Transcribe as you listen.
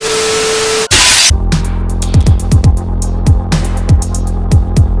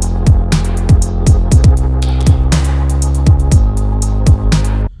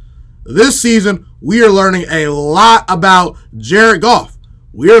this season, we are learning a lot about Jared Goff.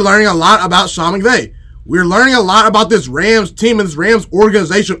 We are learning a lot about Sean McVay. We're learning a lot about this Rams team and this Rams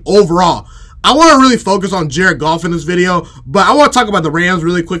organization overall. I want to really focus on Jared Goff in this video, but I want to talk about the Rams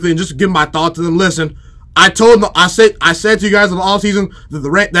really quickly and just give my thoughts to them. Listen, I said to you guys in the offseason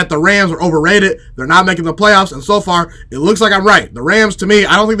that the Rams are overrated. They're not making the playoffs, and so far it looks like I'm right. The Rams, to me,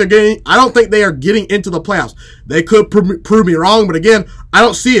 I don't think they are getting into the playoffs. They could prove me wrong, but again, I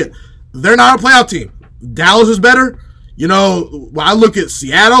don't see it. They're not a playoff team. Dallas is better. You know, when I look at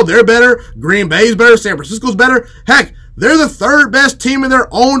Seattle, they're better. Green Bay's better. San Francisco's better. Heck, they're the third best team in their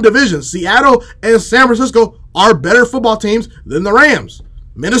own division. Seattle and San Francisco are better football teams than the Rams.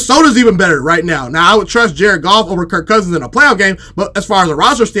 Minnesota's even better right now. Now, I would trust Jared Goff over Kirk Cousins in a playoff game, but as far as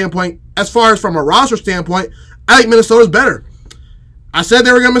from a roster standpoint, I think Minnesota's better. I said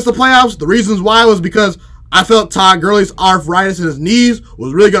they were going to miss the playoffs. The reasons why was because I felt Todd Gurley's arthritis in his knees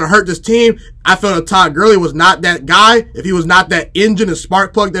was really going to hurt this team. I felt that Todd Gurley was not that guy. If he was not that engine and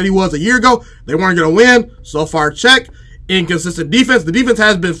spark plug that he was a year ago, they weren't going to win. So far, check. Inconsistent defense. The defense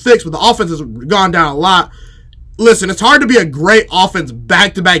has been fixed, but the offense has gone down a lot. Listen, it's hard to be a great offense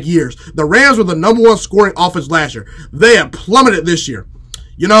back-to-back years. The Rams were the #1 scoring offense last year. They have plummeted this year.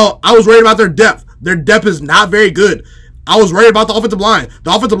 You know, I was worried about their depth. Their depth is not very good. I was worried about the offensive line.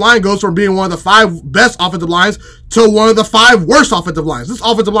 The offensive line goes from being one of the 5 best offensive lines to one of the 5 worst offensive lines. This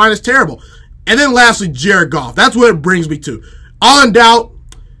offensive line is terrible. And then lastly, Jared Goff. That's what it brings me to. All in doubt,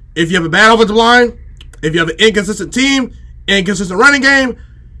 if you have a bad offensive line, if you have an inconsistent team, inconsistent running game,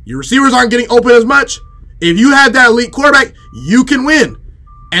 your receivers aren't getting open as much, if you have that elite quarterback, you can win.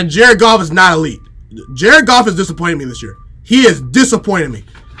 And Jared Goff is not elite. Jared Goff is disappointing me this year. He is disappointing me.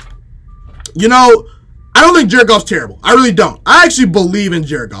 You know, I don't think Jared Goff's terrible. I really don't. I actually believe in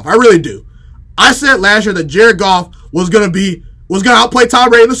Jared Goff. I really do. I said last year that Jared Goff was going to outplay Tom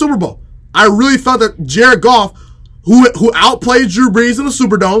Brady in the Super Bowl. I really thought that Jared Goff, who outplayed Drew Brees in the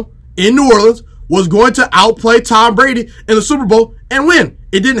Superdome in New Orleans, was going to outplay Tom Brady in the Super Bowl and win.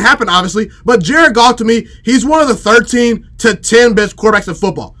 It didn't happen, obviously, but Jared Goff, to me, he's one of the 13 to 10 best quarterbacks in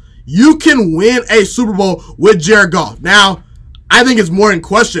football. You can win a Super Bowl with Jared Goff. Now, I think it's more in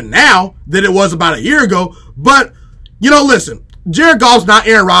question now than it was about a year ago, but, you know, listen, Jared Goff's not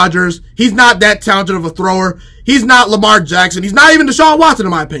Aaron Rodgers. He's not that talented of a thrower. He's not Lamar Jackson. He's not even Deshaun Watson,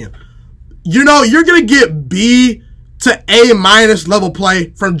 in my opinion. You know, you're going to get B to A- level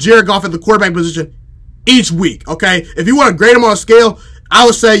play from Jared Goff at the quarterback position each week, okay? If you want to grade him on a scale, I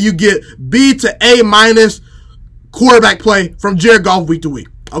would say you get B to A- quarterback play from Jared Goff week to week.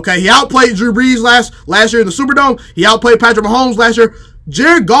 Okay, he outplayed Drew Brees last year in the Superdome. He outplayed Patrick Mahomes last year.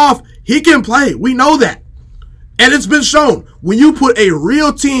 Jared Goff, he can play. We know that. And it's been shown. When you put a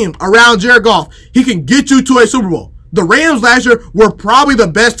real team around Jared Goff, he can get you to a Super Bowl. The Rams last year were probably the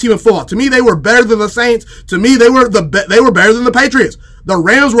best team in football. To me, they were better than the Saints. To me, they were better than the Patriots. The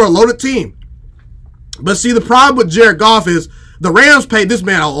Rams were a loaded team. But see, the problem with Jared Goff is the Rams paid this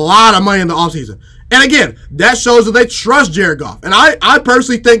man a lot of money in the offseason. And again, that shows that they trust Jared Goff. And I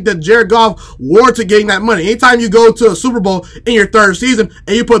personally think that Jared Goff warranted getting that money. Anytime you go to a Super Bowl in your 3rd season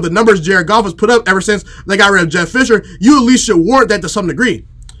and you put the numbers Jared Goff has put up ever since they got rid of Jeff Fisher, you at least should warrant that to some degree.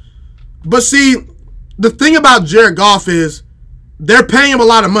 But see, the thing about Jared Goff is they're paying him a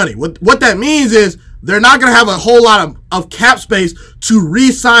lot of money. What that means is they're not going to have a whole lot of cap space to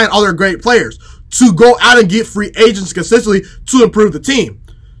re-sign all their great players, to go out and get free agents consistently to improve the team.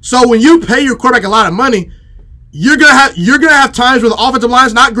 So when you pay your quarterback a lot of money, you're gonna have times where the offensive line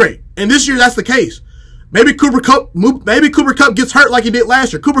is not great, and this year that's the case. Maybe Cooper Kupp gets hurt like he did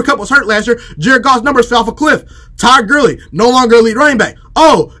last year. Cooper Kupp was hurt last year. Jared Goff's numbers fell off a cliff. Todd Gurley no longer a lead running back.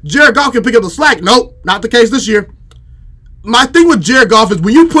 Oh, Jared Goff can pick up the slack. Nope, not the case this year. My thing with Jared Goff is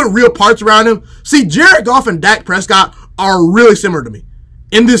when you put real parts around him. See, Jared Goff and Dak Prescott are really similar to me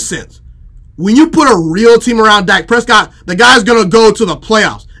in this sense. When you put a real team around Dak Prescott, the guy's gonna go to the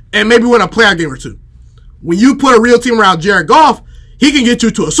playoffs and maybe win a playoff game or two. When you put a real team around Jared Goff, he can get you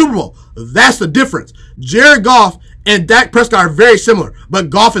to a Super Bowl. That's the difference. Jared Goff and Dak Prescott are very similar, but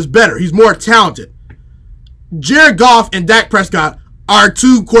Goff is better. He's more talented. Jared Goff and Dak Prescott are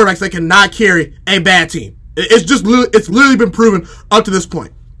 2 quarterbacks that cannot carry a bad team. It's literally been proven up to this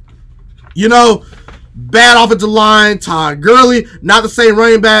point. You know, bad offensive line, Todd Gurley, not the same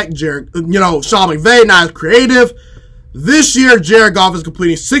running back. Sean McVay, not as creative. This year, Jared Goff is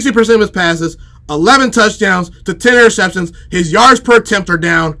completing 60% of his passes, 11 touchdowns to 10 interceptions. His yards per attempt are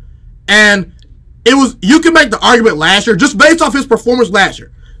down. And you can make the argument last year, just based off his performance last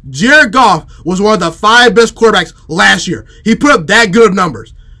year. Jared Goff was one of the 5 best quarterbacks last year. He put up that good of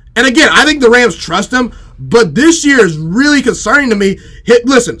numbers. And again, I think the Rams trust him, But this year is really concerning to me.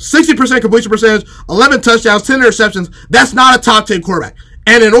 Listen, 60% completion percentage, 11 touchdowns, 10 interceptions. That's not a top 10 quarterback.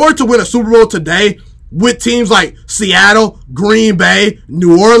 And in order to win a Super Bowl today with teams like Seattle, Green Bay,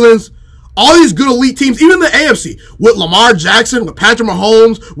 New Orleans, all these good elite teams, even the AFC, with Lamar Jackson, with Patrick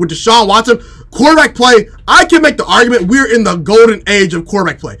Mahomes, with Deshaun Watson, quarterback play, I can make the argument we're in the golden age of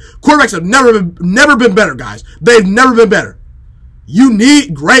quarterback play. Quarterbacks have never been better, guys. They've never been better. You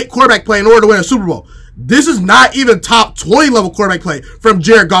need great quarterback play in order to win a Super Bowl. This is not even top 20 level quarterback play from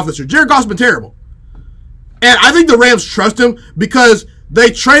Jared Goff this year. Jared Goff's been terrible. And I think the Rams trust him because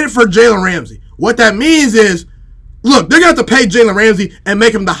they traded for Jalen Ramsey. What that means is, look, they're going to have to pay Jalen Ramsey and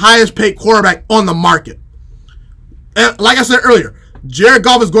make him the highest paid quarterback on the market. And like I said earlier, Jared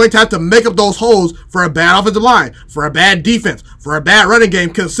Goff is going to have to make up those holes for a bad offensive line, for a bad defense, for a bad running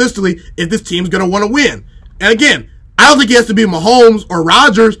game consistently if this team's going to want to win. And again, I don't think he has to be Mahomes or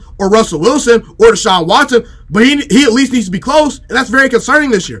Rodgers or Russell Wilson or Deshaun Watson, but he at least needs to be close, and that's very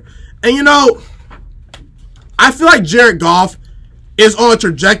concerning this year. And, you know, I feel like Jared Goff is on a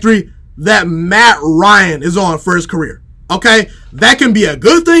trajectory that Matt Ryan is on for his career, okay? That can be a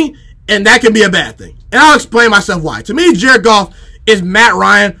good thing, and that can be a bad thing. And I'll explain myself why. To me, Jared Goff is Matt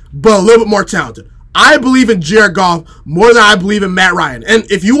Ryan, but a little bit more talented. I believe in Jared Goff more than I believe in Matt Ryan.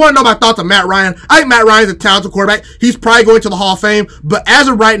 And if you want to know my thoughts on Matt Ryan, I think Matt Ryan is a talented quarterback. He's probably going to the Hall of Fame. But as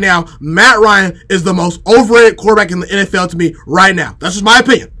of right now, Matt Ryan is the most overrated quarterback in the NFL to me right now. That's just my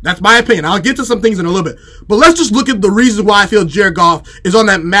opinion. That's my opinion. I'll get to some things in a little bit. But let's just look at the reasons why I feel Jared Goff is on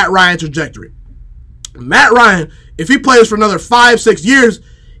that Matt Ryan trajectory. Matt Ryan, if he plays for another 5-6 years,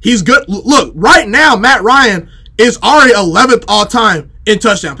 he's good. Look, right now, Matt Ryan is already 11th all time in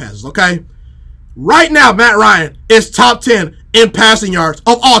touchdown passes, okay? Right now, Matt Ryan is top 10 in passing yards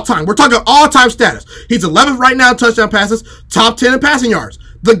of all time. We're talking all-time status. He's 11th right now in touchdown passes, top 10 in passing yards.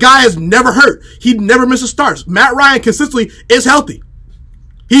 The guy is never hurt. He never misses starts. Matt Ryan consistently is healthy.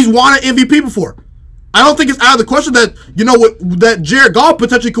 He's won an MVP before. I don't think it's out of the question that, you know, that Jared Goff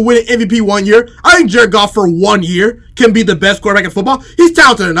potentially could win an MVP 1 year. I think Jared Goff for 1 year can be the best quarterback in football. He's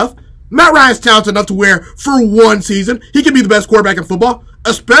talented enough. Matt Ryan's talented enough to where for 1 season, he can be the best quarterback in football,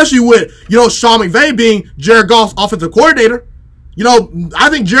 especially with, you know, Sean McVay being Jared Goff's offensive coordinator. You know, I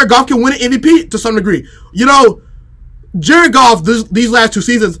think Jared Goff can win an MVP to some degree. You know, Jared Goff, these last 2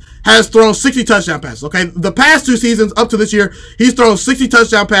 seasons, has thrown 60 touchdown passes, okay? The past 2 seasons, up to this year, he's thrown 60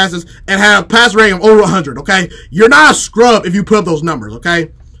 touchdown passes and had a pass rating of over 100, okay? You're not a scrub if you put up those numbers,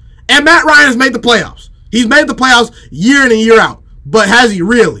 okay? And Matt Ryan has made the playoffs. He's made the playoffs year in and year out. But has he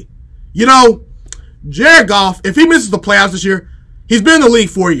really? You know, Jared Goff, if he misses the playoffs this year, he's been in the league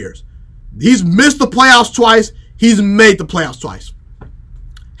 4 years. He's missed the playoffs twice. He's made the playoffs twice.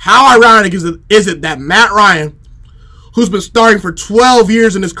 How ironic is it that Matt Ryan, who's been starting for 12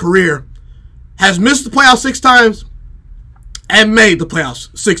 years in his career, has missed the playoffs 6 times and made the playoffs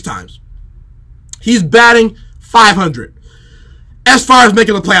 6 times? He's batting .500 as far as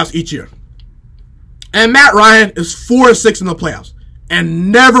making the playoffs each year. And Matt Ryan is 4-6 in the playoffs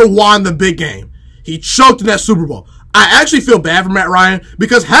and never won the big game. He choked in that Super Bowl. I actually feel bad for Matt Ryan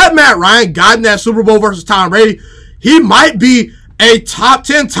because had Matt Ryan gotten that Super Bowl versus Tom Brady, he might be a top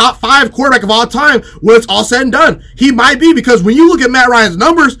 10, top 5 quarterback of all time when it's all said and done. He might be, because when you look at Matt Ryan's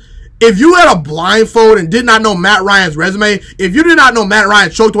numbers, if you had a blindfold and did not know Matt Ryan's resume, if you did not know Matt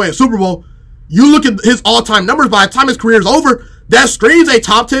Ryan choked away a Super Bowl, you look at his all-time numbers, by the time his career is over, that screams a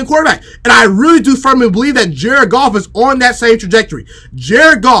top 10 quarterback. And I really do firmly believe that Jared Goff is on that same trajectory.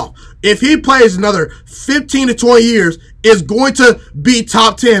 Jared Goff, if he plays another 15 to 20 years, is going to be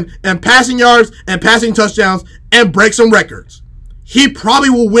top 10 in passing yards and passing touchdowns and break some records. He probably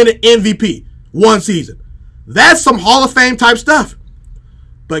will win an MVP 1 season. That's some Hall of Fame type stuff.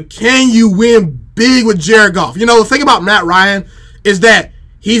 But can you win big with Jared Goff? You know, the thing about Matt Ryan is that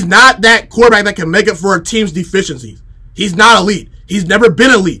he's not that quarterback that can make up for a team's deficiencies. He's not elite. He's never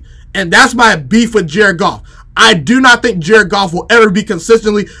been elite. And that's my beef with Jared Goff. I do not think Jared Goff will ever be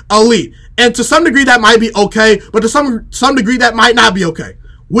consistently elite. And to some degree, that might be okay, but to some degree, that might not be okay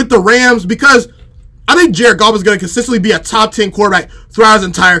with the Rams, because I think Jared Goff is going to consistently be a top 10 quarterback throughout his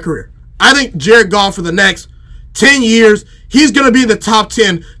entire career. I think Jared Goff for the next 10 years, he's going to be in the top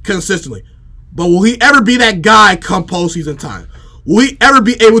 10 consistently. But will he ever be that guy come postseason time? Will he ever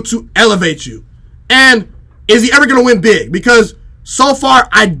be able to elevate you? And is he ever going to win big? Because so far,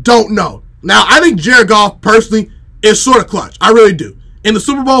 I don't know. Now, I think Jared Goff, personally, is sort of clutch. I really do. In the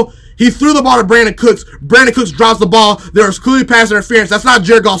Super Bowl, he threw the ball to Brandon Cooks. Brandon Cooks drops the ball. There was clearly pass interference. That's not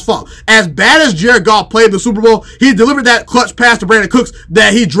Jared Goff's fault. As bad as Jared Goff played the Super Bowl, he delivered that clutch pass to Brandon Cooks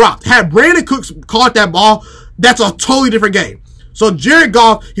that he dropped. Had Brandon Cooks caught that ball, that's a totally different game. So Jared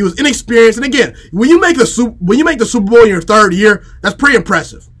Goff, he was inexperienced, and again, when you make the Super Bowl in your third year, that's pretty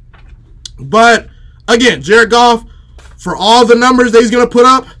impressive. But again, Jared Goff, for all the numbers that he's going to put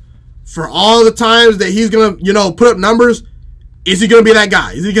up, for all the times that he's going to, put up numbers, is he going to be that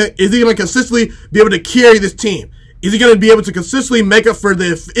guy? Is he going to consistently be able to carry this team? Is he going to be able to consistently make up for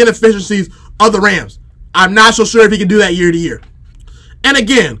the inefficiencies of the Rams? I'm not so sure if he can do that year to year. And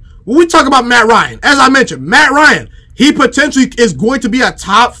again, when we talk about Matt Ryan, as I mentioned, Matt Ryan, he potentially is going to be a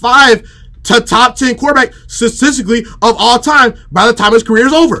top 5 to top 10 quarterback statistically of all time by the time his career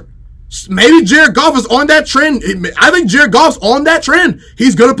is over. Maybe Jared Goff is on that trend. I think Jared Goff's on that trend.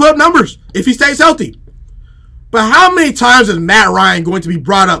 He's going to put up numbers if he stays healthy. But how many times is Matt Ryan going to be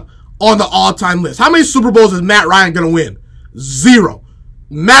brought up on the all-time list? How many Super Bowls is Matt Ryan going to win? 0.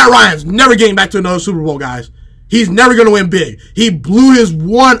 Matt Ryan's never getting back to another Super Bowl, guys. He's never going to win big. He blew his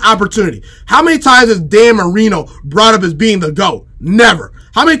one opportunity. How many times is Dan Marino brought up as being the GOAT? Never.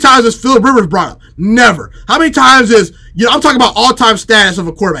 How many times is Phillip Rivers brought up? Never. How many times is, I'm talking about all-time status of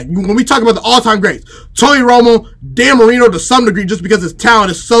a quarterback. When we talk about the all-time greats, Tony Romo, Dan Marino to some degree just because his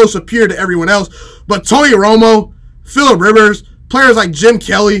talent is so superior to everyone else. But Tony Romo, Phillip Rivers, players like Jim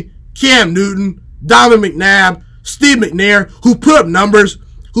Kelly, Cam Newton, Donovan McNabb, Steve McNair, who put up numbers,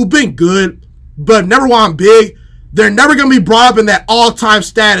 who've been good, but never won big, they're never going to be brought up in that all-time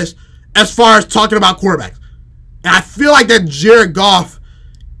status as far as talking about quarterbacks. And I feel like that Jared Goff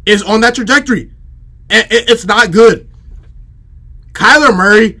is on that trajectory. And it's not good. Kyler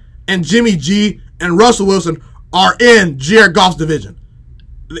Murray and Jimmy G and Russell Wilson are in Jared Goff's division.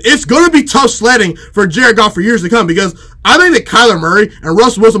 It's going to be tough sledding for Jared Goff for years to come because I think that Kyler Murray and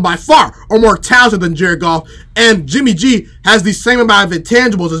Russell Wilson by far are more talented than Jared Goff, and Jimmy G has the same amount of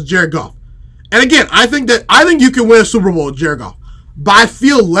intangibles as Jared Goff. And again, I think you can win a Super Bowl with Jared Goff, but I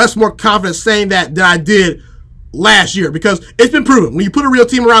feel more confident saying that than I did last year because it's been proven. When you put a real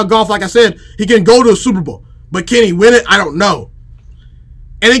team around Goff, like I said, he can go to a Super Bowl, but can he win it? I don't know.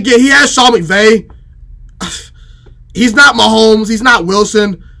 And again, he has Sean McVay. He's not Mahomes. He's not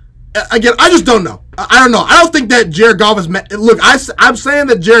Wilson. Again, I just don't know. I don't know. I don't think that Jared Goff is... Look, I'm saying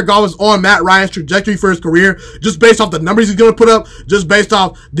that Jared Goff is on Matt Ryan's trajectory for his career just based off the numbers he's going to put up, just based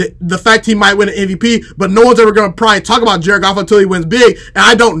off the fact he might win an MVP, but no one's ever going to probably talk about Jared Goff until he wins big, and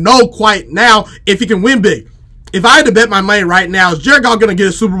I don't know quite now if he can win big. If I had to bet my money right now, is Jared Goff going to get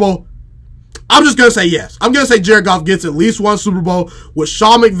a Super Bowl? I'm just going to say yes. I'm going to say Jared Goff gets at least one Super Bowl with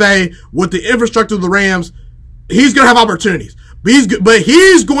Sean McVay, with the infrastructure of the Rams. He's going to have opportunities. But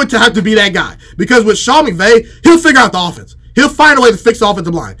he's going to have to be that guy. Because with Sean McVay, he'll figure out the offense. He'll find a way to fix the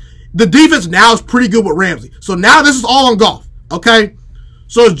offensive line. The defense now is pretty good with Ramsey. So now this is all on Goff. Okay?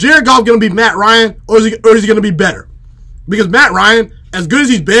 So is Jared Goff going to be Matt Ryan, or is he going to be better? Because Matt Ryan, as good as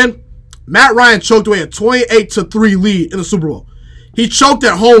he's been, Matt Ryan choked away a 28-3 lead in the Super Bowl. He choked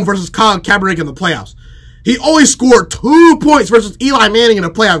at home versus Colin Kaepernick in the playoffs. He only scored 2 points versus Eli Manning in a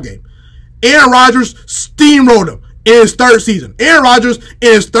playoff game. Aaron Rodgers steamrolled him in his third season. Aaron Rodgers,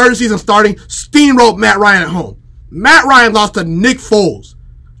 in his third season starting, steamrolled Matt Ryan at home. Matt Ryan lost to Nick Foles,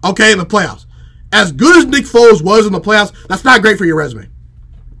 okay, in the playoffs. As good as Nick Foles was in the playoffs, that's not great for your resume.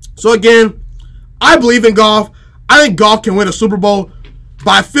 So again, I believe in Goff. I think Goff can win a Super Bowl,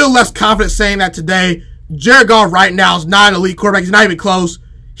 but I feel less confident saying that today. Jared Goff right now is not an elite quarterback. He's not even close.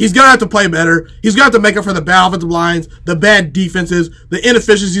 He's going to have to play better. He's going to have to make up for the bad offensive lines, the bad defenses, the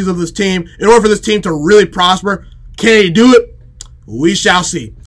inefficiencies of this team in order for this team to really prosper. Can he do it? We shall see.